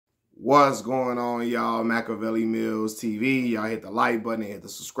What's going on, y'all? Machiavelli Mills TV. Y'all hit the like button and hit the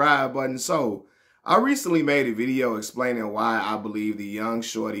subscribe button. So, I recently made a video explaining why I believe the young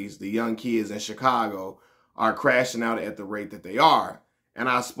shorties, the young kids in Chicago are crashing out at the rate that they are. And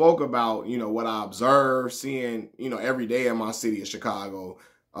I spoke about, what I observed, seeing, every day in my city of Chicago,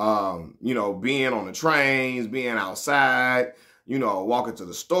 being on the trains, being outside, walking to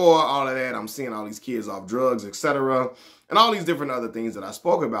the store, all of that. I'm seeing all these kids off drugs, etc. And all these different other things that I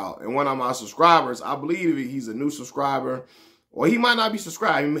spoke about. And one of my subscribers, I believe he's a new subscriber, or he might not be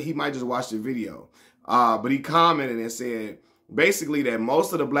subscribed. He might just watch the video. But he commented and said, basically, that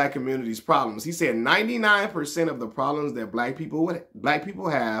most of the black community's problems, he said 99% of the problems that black people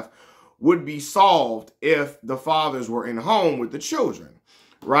have would be solved if the fathers were in home with the children,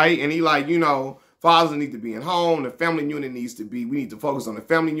 right? And he fathers need to be in home. The family unit we need to focus on the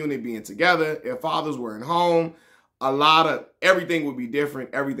family unit being together. If fathers were in home, everything would be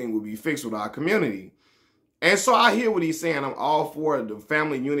different. Everything would be fixed with our community. And so I hear what he's saying. I'm all for the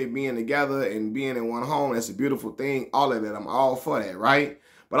family unit being together and being in one home. That's a beautiful thing. All of that. I'm all for that, right?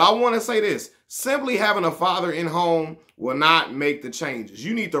 But I want to say this. Simply having a father in home will not make the changes.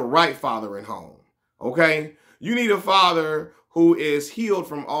 You need the right father in home, okay? You need a father who is healed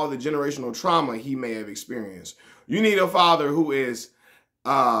from all the generational trauma he may have experienced. You need a father who is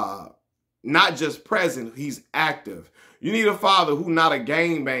not just present, he's active. You need a father who's not a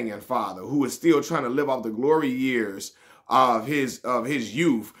gang-banging father, who is still trying to live off the glory years of his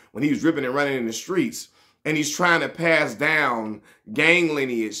youth when he was ripping and running in the streets. And he's trying to pass down gang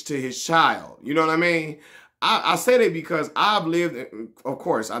lineage to his child. You know what I mean? I say that because I've lived, of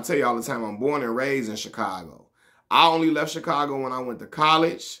course, I tell you all the time, I'm born and raised in Chicago. I only left Chicago when I went to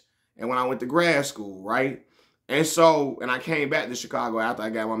college and when I went to grad school, right? And I came back to Chicago after I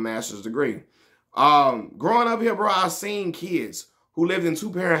got my master's degree. Growing up here, bro, I seen kids who lived in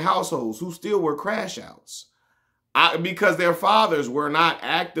two-parent households who still were crash outs because their fathers were not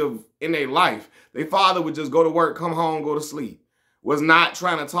active in their life. Their father would just go to work, come home, go to sleep. Was not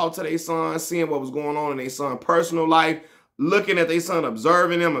trying to talk to their son, seeing what was going on in their son's personal life, looking at their son,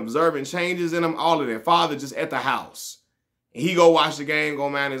 observing them, observing changes in them, all of that. Father just at the house. He go watch the game, go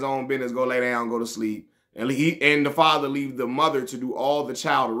mind his own business, go lay down, go to sleep. And the father leave the mother to do all the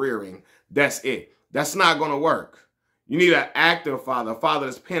child rearing. That's it. That's not going to work. You need an active father, a father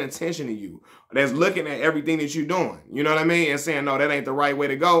that's paying attention to you, that's looking at everything that you're doing. You know what I mean? And saying, no, that ain't the right way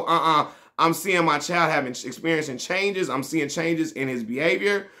to go. I'm seeing my child experiencing changes. I'm seeing changes in his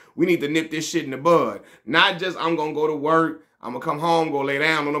behavior. We need to nip this shit in the bud. Not just I'm going to go to work. I'm going to come home, go lay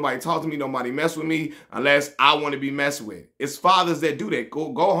down. Don't nobody talk to me. Nobody mess with me unless I want to be messed with. It's fathers that do that.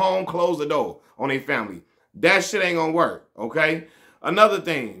 Go home, close the door on their family. That shit ain't going to work, okay? Another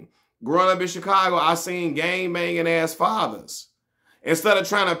thing, growing up in Chicago, I seen gang-banging ass fathers. Instead of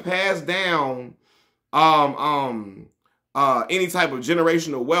trying to pass down any type of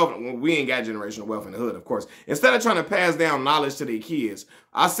generational wealth, well, we ain't got generational wealth in the hood, of course. Instead of trying to pass down knowledge to their kids,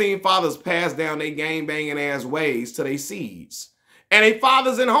 I seen fathers pass down their gang-banging ass ways to their seeds. And they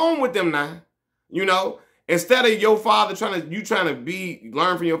fathers in home with them now, Instead of your father trying to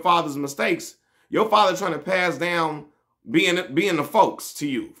learn from your father's mistakes, your father trying to pass down being the folks to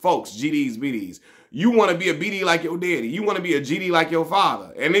you. Folks, GDs, BDs. You want to be a BD like your daddy. You want to be a GD like your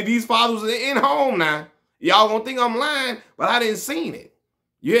father. And then these fathers are in home now. Y'all gonna think I'm lying, but I didn't seen it.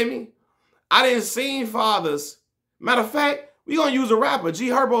 You hear me? I didn't seen fathers. Matter of fact, we gonna use a rapper. G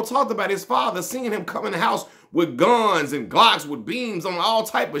Herbo talked about his father, seeing him come in the house with guns and Glocks with beams on all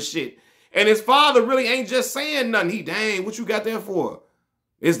type of shit. And his father really ain't just saying nothing. Dang, what you got there for?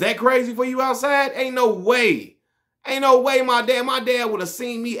 Is that crazy for you outside? Ain't no way. Ain't no way my dad would have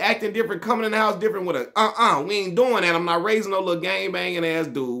seen me acting different, coming in the house different with a, we ain't doing that. I'm not raising no little gang banging ass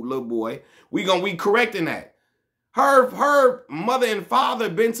dude, little boy. We correcting that. Her mother and father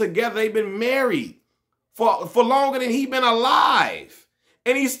been together. They've been married for longer than he been alive.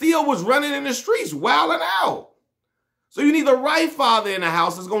 And he still was running in the streets, wilding out. So you need the right father in the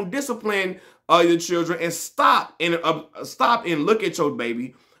house that's going to discipline your children and stop and look at your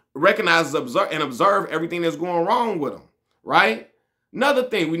baby, recognize, observe everything that's going wrong with them, right? Another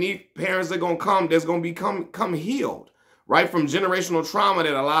thing, we need parents that's going to come healed, right? From generational trauma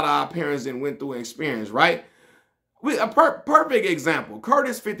that a lot of our parents didn't went through and experienced, right? A perfect example,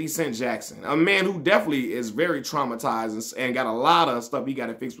 Curtis 50 Cent Jackson, a man who definitely is very traumatized and got a lot of stuff he got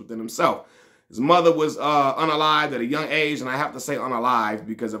to fix within himself. His mother was unalived at a young age, and I have to say unalived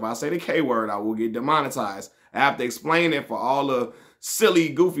because if I say the K word, I will get demonetized. I have to explain it for all the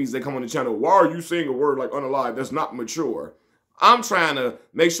silly goofies that come on the channel. Why are you saying a word like unalived? That's not mature. I'm trying to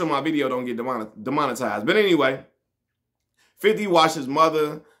make sure my video don't get demonetized. But anyway, 50 watched his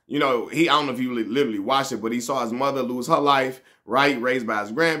mother, You know, I don't know if you literally watched it, but he saw his mother lose her life, right? Raised by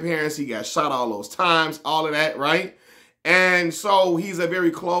his grandparents. He got shot all those times, all of that, right? And so he's a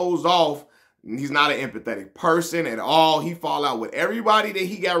very closed off. He's not an empathetic person at all. He fall out with everybody that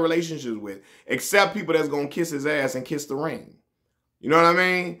he got relationships with, except people that's going to kiss his ass and kiss the ring. You know what I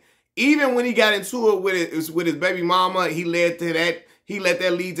mean? Even when he got into it with his baby mama, he let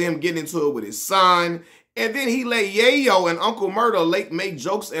that lead to him getting into it with his son. And then he let Yayo and Uncle Murda make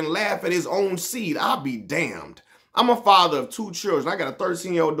jokes and laugh at his own seed. I'll be damned. I'm a father of 2 children. I got a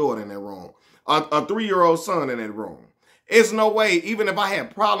 13-year-old daughter in that room, a 3-year-old son in that room. It's no way, even if I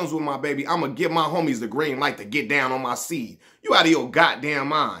had problems with my baby, I'm going to give my homies the green light to get down on my seed. You out of your goddamn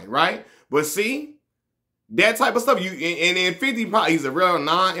mind, right? But see, that type of stuff, and in 50, he's a real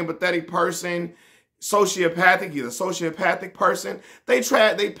non-empathetic person. Sociopathic, he's a sociopathic person. They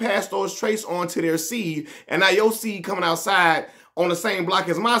pass those traits on to their seed, and now your seed coming outside on the same block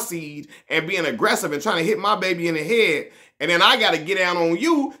as my seed and being aggressive and trying to hit my baby in the head, and then I got to get down on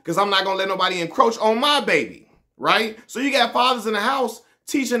you because I'm not going to let nobody encroach on my baby, right? So you got fathers in the house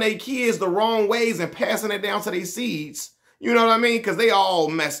teaching their kids the wrong ways and passing it down to their seeds, you know what I mean? Because they all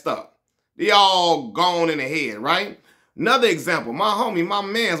messed up. They all gone in the head, right? Another example, my homie,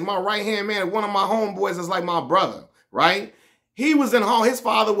 my right-hand man, one of my homeboys is like my brother, right? He was in home, his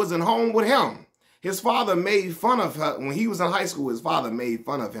father was in home with him. His father made fun of her. When he was in high school, his father made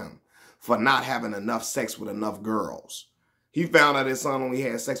fun of him for not having enough sex with enough girls. He found out his son only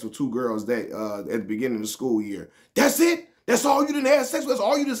had sex with 2 girls at the beginning of the school year. That's it? That's all you didn't have sex with? That's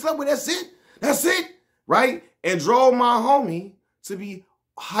all you didn't slept with? That's it? That's it? Right? And drove my homie to be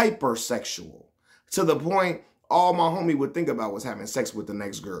hypersexual to the point all my homie would think about was having sex with the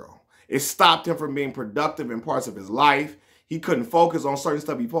next girl. It stopped him from being productive in parts of his life. He couldn't focus on certain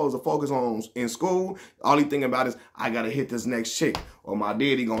stuff he supposed to focus on in school. All he thinking about is, I got to hit this next chick, or my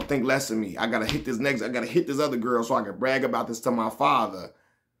daddy going to think less of me. I got to hit this other girl so I can brag about this to my father.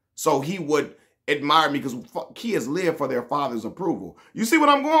 So he would admire me because kids live for their father's approval. You see what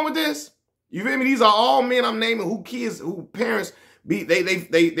I'm going with this? You feel me? These are all men I'm naming who parents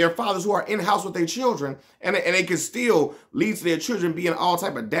their fathers who are in house with their children, and they can still lead to their children being all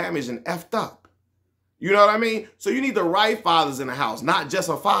type of damaged and effed up. You know what I mean? So you need the right fathers in the house, not just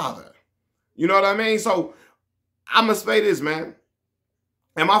a father. You know what I mean? So I'm gonna say this, man.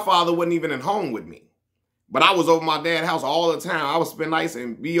 And my father wasn't even at home with me, but I was over my dad's house all the time. I would spend nights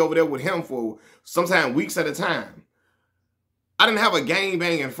and be over there with him for sometimes weeks at a time. I didn't have a gang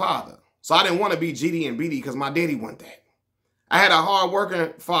banging father, so I didn't want to be GD and BD because my daddy wasn't that. I had a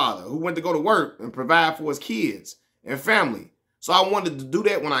hard-working father who went to go to work and provide for his kids and family. So I wanted to do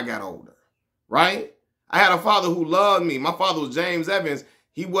that when I got older, right? I had a father who loved me. My father was James Evans.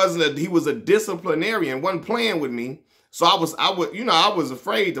 He was a disciplinarian, wasn't playing with me. So I was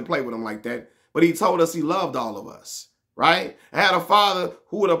afraid to play with him like that. But he told us he loved all of us, right? I had a father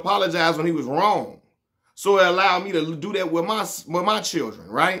who would apologize when he was wrong. So it allowed me to do that with my children,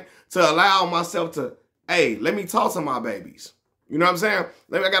 right? To allow myself to, hey, let me talk to my babies. You know what I'm saying?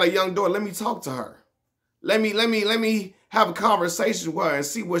 I got a young daughter. Let me talk to her. Let me have a conversation with her and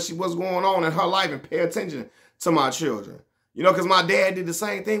see what's going on in her life and pay attention to my children. You know, because my dad did the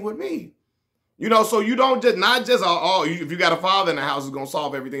same thing with me. You know, so you don't just, not just, if you got a father in the house who's going to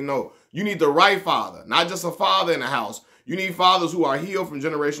solve everything. No, you need the right father, not just a father in the house. You need fathers who are healed from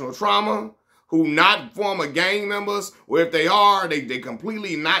generational trauma, who not former gang members, or if they are, they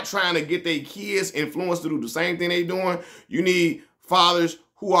completely not trying to get their kids influenced to do the same thing they doing. You need fathers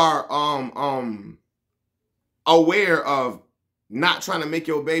who are aware of not trying to make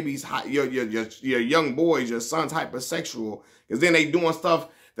your babies, your young boys, your sons hypersexual, because then they doing stuff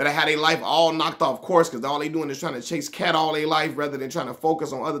that had their life all knocked off course because all they doing is trying to chase cat all their life rather than trying to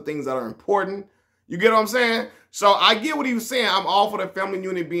focus on other things that are important. You get what I'm saying? So I get what he was saying. I'm all for the family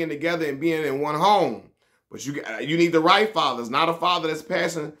unit being together and being in one home. But you need the right fathers, not a father that's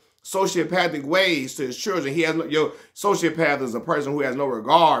passing sociopathic ways to his children. Your sociopath is a person who has no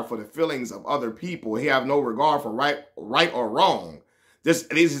regard for the feelings of other people. He have no regard for right or wrong. They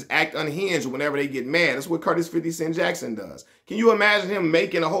just act unhinged whenever they get mad. That's what Curtis 50 Cent Jackson does. Can you imagine him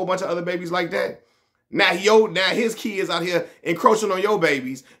making a whole bunch of other babies like that? Now his kids out here encroaching on your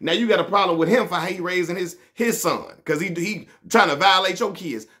babies. Now you got a problem with him for how he raising his son because he trying to violate your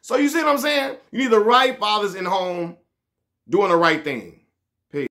kids. So you see what I'm saying? You need the right fathers in home doing the right thing.